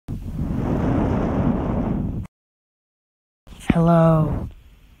Hello.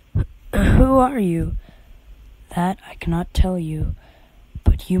 Who are you? That I cannot tell you,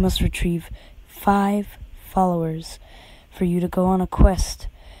 but you must retrieve 5 followers for you to go on a quest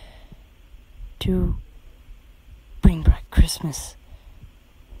to bring back Christmas.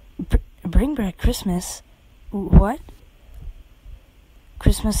 Bring back Christmas? What?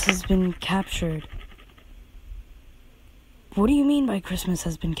 Christmas has been captured. What do you mean by Christmas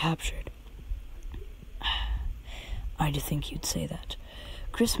has been captured? I did think you'd say that.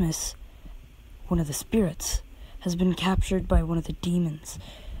 Christmas, one of the spirits, has been captured by one of the demons,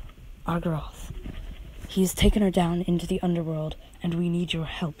 Argaroth. He has taken her down into the underworld, and we need your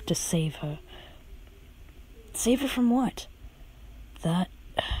help to save her. Save her from what? That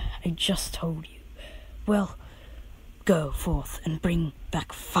I just told you. Well, go forth and bring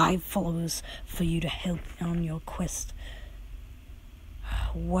back 5 followers for you to help on your quest.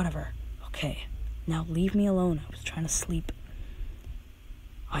 Whatever. Okay. Now leave me alone. I was trying to sleep.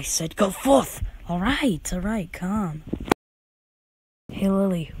 I said go forth! Alright, calm. Hey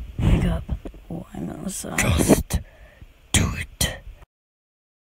Lily, wake up. Oh, I'm outside. Just